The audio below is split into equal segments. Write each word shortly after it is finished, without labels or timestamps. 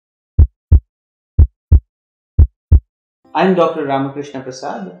I'm Dr. Ramakrishna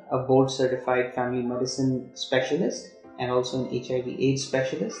Prasad, a board-certified family medicine specialist and also an HIV/AIDS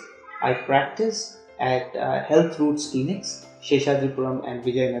specialist. I practice at Health Roots Clinics, Sheshadripuram and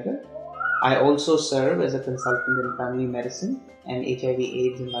Vijayanagar. I also serve as a consultant in family medicine and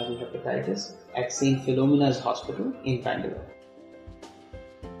HIV/AIDS and viral hepatitis at St. Philomena's Hospital in Bangalore.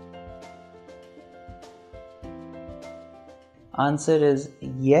 Answer is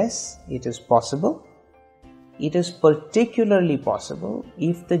yes, it is possible. It is particularly possible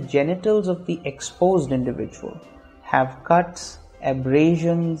if the genitals of the exposed individual have cuts,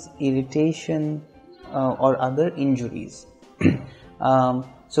 abrasions, irritation, or other injuries.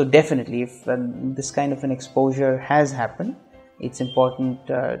 So definitely, if this kind of an exposure has happened, it's important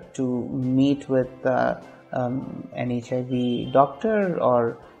to meet with an HIV doctor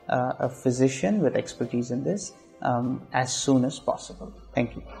or a physician with expertise in this as soon as possible.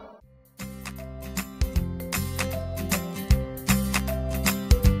 Thank you.